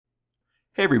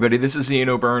Hey everybody, this is Ian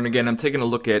O'Byrne. Again, I'm taking a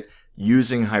look at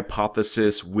using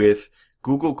Hypothesis with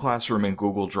Google Classroom and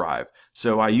Google Drive.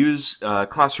 So I use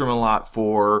Classroom a lot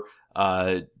for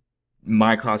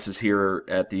my classes here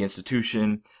at the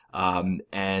institution,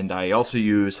 and I also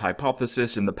use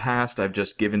Hypothesis. In the past, I've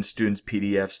just given students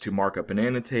PDFs to mark up and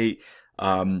annotate,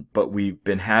 but we've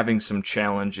been having some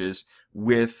challenges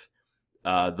with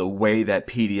the way that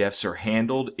PDFs are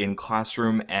handled in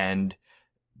Classroom and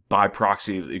by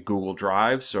proxy Google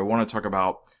Drive. So I want to talk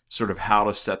about sort of how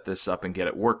to set this up and get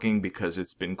it working because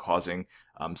it's been causing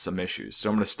some issues. So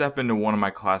I'm going to step into one of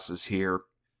my classes here,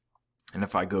 and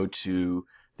if I go to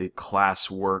the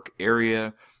classwork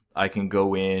area, I can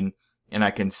go in and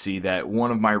I can see that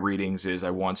one of my readings is I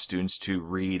want students to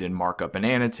read and mark up and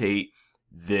annotate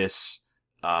this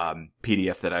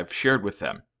PDF that I've shared with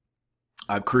them.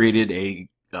 I've created a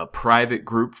private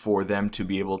group for them to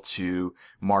be able to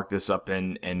mark this up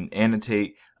and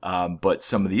annotate, but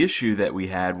some of the issue that we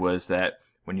had was that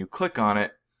when you click on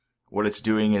it, what it's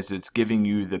doing is it's giving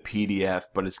you the PDF,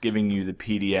 but it's giving you the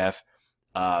PDF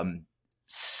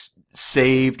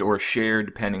saved or shared,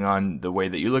 depending on the way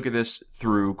that you look at this,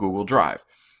 through Google Drive.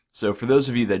 So for those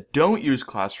of you that don't use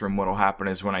Classroom, what will happen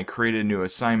is when I create a new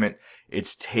assignment,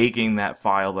 it's taking that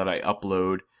file that I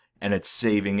upload and it's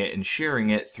saving it and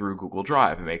sharing it through Google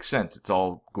Drive. It makes sense. It's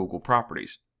all Google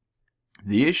properties.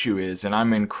 The issue is, and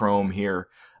I'm in Chrome here,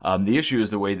 the issue is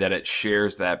the way that it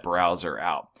shares that browser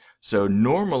out. So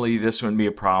normally this wouldn't be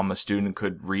a problem. A student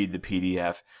could read the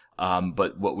PDF,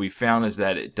 but what we found is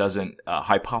that it doesn't,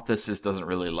 Hypothesis doesn't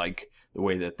really like the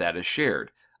way that that is shared.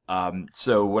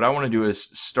 So what I want to do is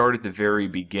start at the very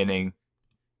beginning.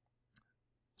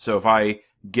 So if I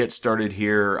get started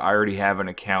here, I already have an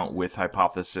account with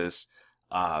Hypothesis,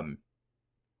 but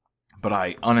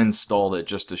I uninstalled it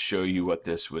just to show you what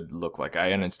this would look like.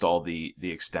 I uninstalled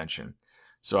the extension.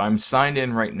 So I'm signed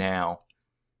in right now,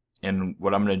 and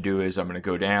what I'm going to do is I'm going to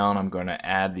go down, I'm going to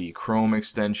add the Chrome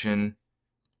extension.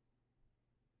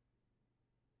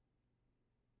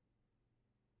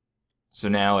 So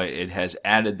now it has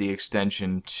added the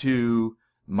extension to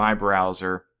my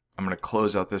browser. I'm going to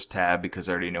close out this tab because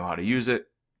I already know how to use it.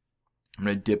 I'm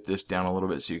going to dip this down a little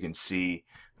bit so you can see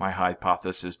my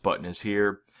Hypothesis button is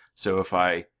here. So if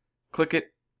I click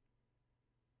it,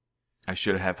 I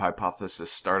should have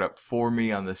Hypothesis start up for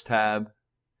me on this tab.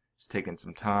 It's taking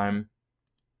some time.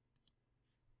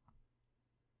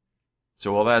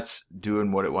 So while that's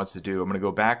doing what it wants to do, I'm going to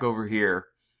go back over here.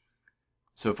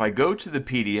 So if I go to the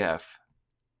PDF,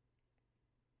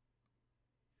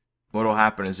 what will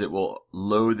happen is it will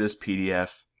load this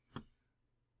PDF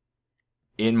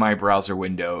in my browser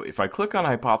window. If I click on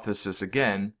Hypothesis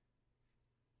again,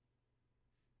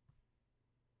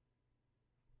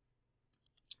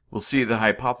 we'll see the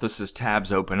Hypothesis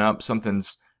tabs open up.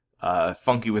 Something's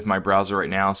funky with my browser right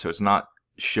now, so it's not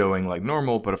showing like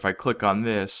normal, but if I click on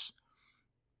this,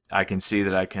 I can see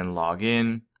that I can log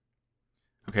in.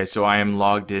 Okay, so I am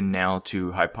logged in now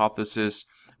to Hypothesis.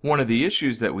 One of the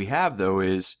issues that we have though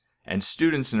is, and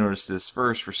students noticed this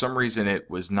first, for some reason it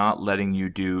was not letting you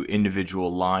do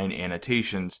individual line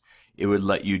annotations. It would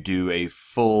let you do a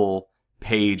full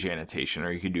page annotation,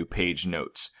 or you could do page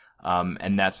notes.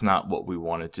 And that's not what we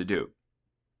wanted to do.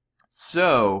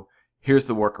 So here's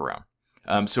the workaround.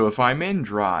 So if I'm in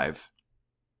Drive,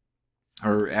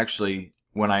 or actually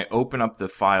when I open up the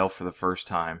file for the first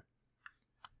time,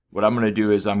 what I'm going to do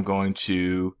is I'm going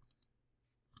to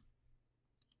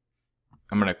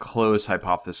close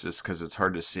Hypothesis because it's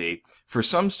hard to see. For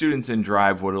some students in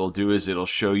Drive, what it'll do is it'll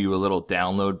show you a little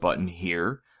download button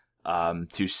here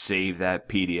to save that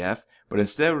PDF. But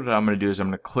instead what I'm going to do is I'm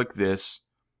going to click this,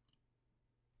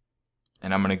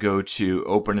 and I'm going to go to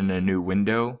open in a new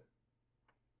window.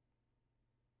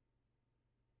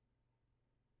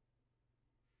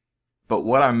 But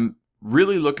what I'm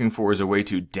really looking for is a way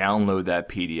to download that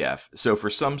PDF. So for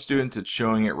some students it's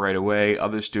showing it right away,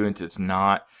 other students it's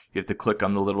not. You have to click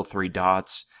on the little three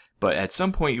dots, but at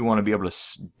some point you want to be able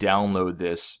to download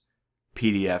this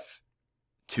PDF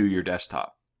to your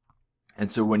desktop. And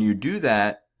so when you do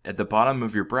that, at the bottom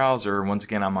of your browser, once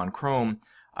again I'm on Chrome,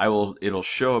 it'll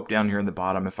show up down here in the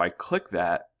bottom. If I click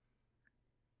that,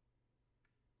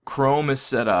 Chrome is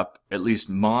set up, at least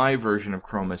my version of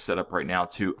Chrome is set up right now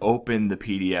to open the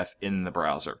PDF in the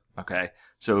browser. Okay,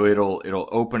 so it'll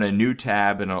open a new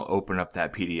tab and it'll open up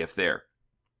that PDF there.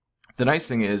 The nice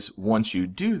thing is once you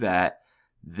do that,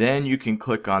 then you can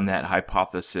click on that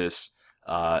Hypothesis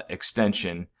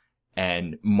extension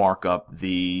and mark up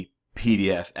the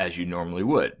PDF as you normally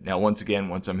would. Now once again,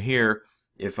 once I'm here,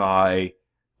 if I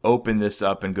open this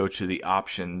up and go to the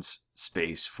options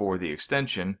space for the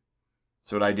extension,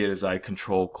 So what I did is I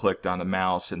control clicked on the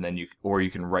mouse, and then you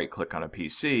can right click on a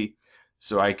PC.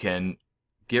 So I can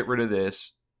get rid of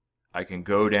this. I can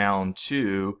go down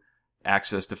to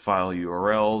access to file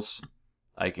URLs.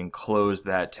 I can close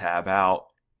that tab out.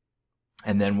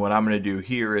 And then what I'm going to do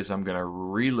here is I'm going to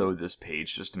reload this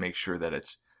page just to make sure that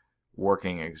it's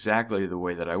working exactly the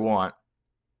way that I want.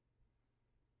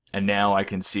 And now I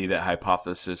can see that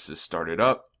Hypothesis is started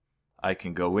up. I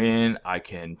can go in, I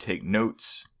can take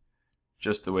notes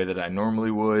just the way that I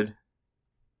normally would.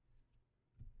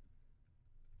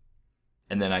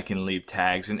 And then I can leave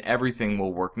tags, and everything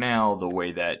will work now the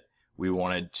way that we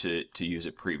wanted to use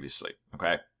it previously.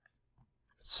 Okay.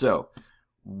 So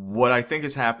what I think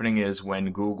is happening is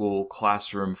when Google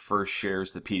Classroom first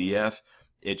shares the PDF,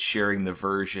 it's sharing the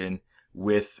version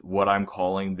with what I'm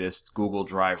calling this Google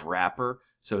Drive wrapper.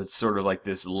 So it's sort of like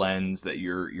this lens that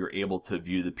you're able to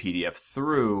view the PDF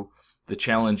through. The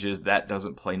challenge is that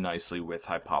doesn't play nicely with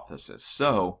Hypothesis.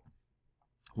 So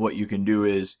what you can do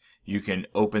is you can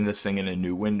open this thing in a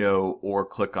new window or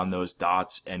click on those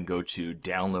dots and go to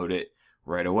download it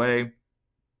right away.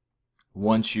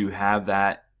 Once you have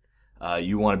that,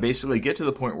 you want to basically get to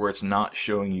the point where it's not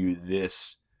showing you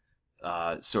this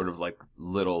sort of like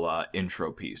little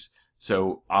intro piece.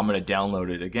 So I'm going to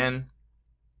download it again.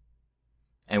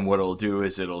 And what it'll do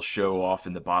is it'll show off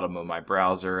in the bottom of my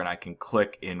browser, and I can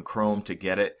click in Chrome to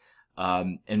get it.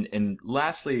 And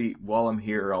lastly, while I'm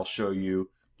here, I'll show you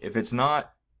if it's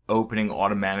not opening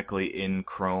automatically in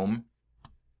Chrome,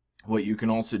 what you can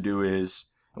also do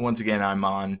is, and once again, I'm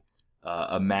on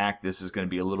a Mac. This is going to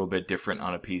be a little bit different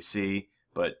on a PC,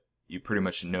 but you pretty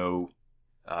much know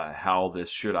how this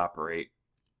should operate.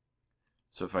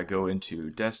 So if I go into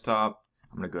desktop,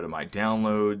 I'm going to go to my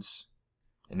downloads,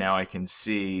 and now I can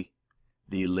see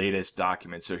the latest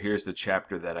document. So here's the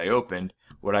chapter that I opened.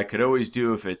 What I could always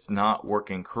do if it's not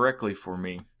working correctly for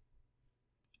me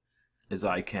is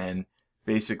I can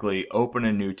basically open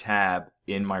a new tab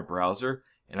in my browser,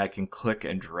 and I can click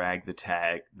and drag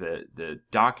the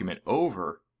document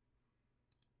over,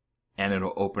 and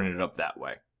it'll open it up that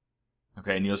way.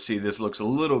 Okay, and you'll see this looks a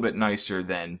little bit nicer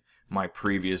than my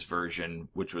previous version,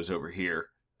 which was over here,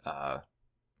 or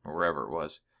wherever it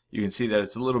was. You can see that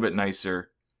it's a little bit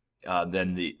nicer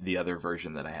than the other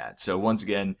version that I had. So once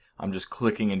again, I'm just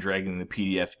clicking and dragging the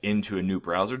PDF into a new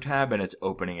browser tab, and it's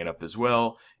opening it up as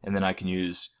well. And then I can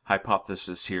use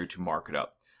Hypothesis here to mark it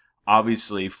up.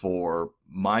 Obviously, for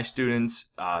my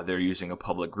students, they're using a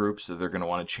public group, so they're going to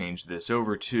want to change this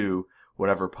over to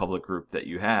whatever public group that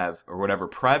you have, or whatever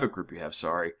private group you have,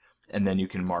 sorry, and then you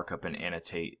can mark up and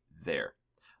annotate there.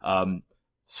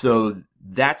 So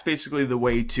that's basically the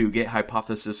way to get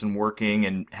Hypothesis and working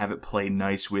and have it play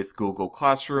nice with Google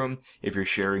Classroom if you're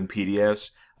sharing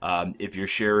PDFs. If you're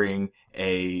sharing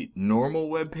a normal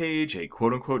web page, a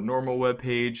quote-unquote normal web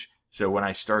page, so when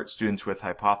I start students with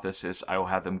Hypothesis, I will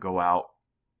have them go out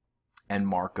and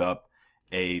mark up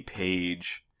a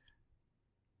page.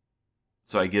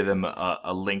 So I give them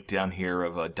a link down here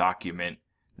of a document,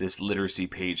 this literacy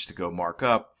page to go mark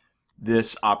up.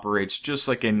 This operates just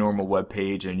like a normal web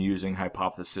page, and using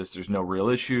Hypothesis, there's no real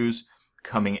issues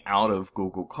coming out of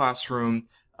Google Classroom.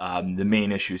 The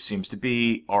main issue seems to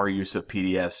be our use of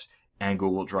PDFs and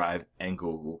Google Drive and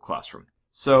Google Classroom.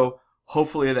 So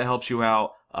hopefully that helps you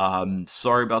out.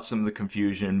 Sorry about some of the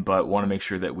confusion, but want to make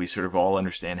sure that we sort of all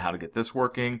understand how to get this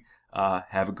working.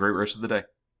 Have a great rest of the day.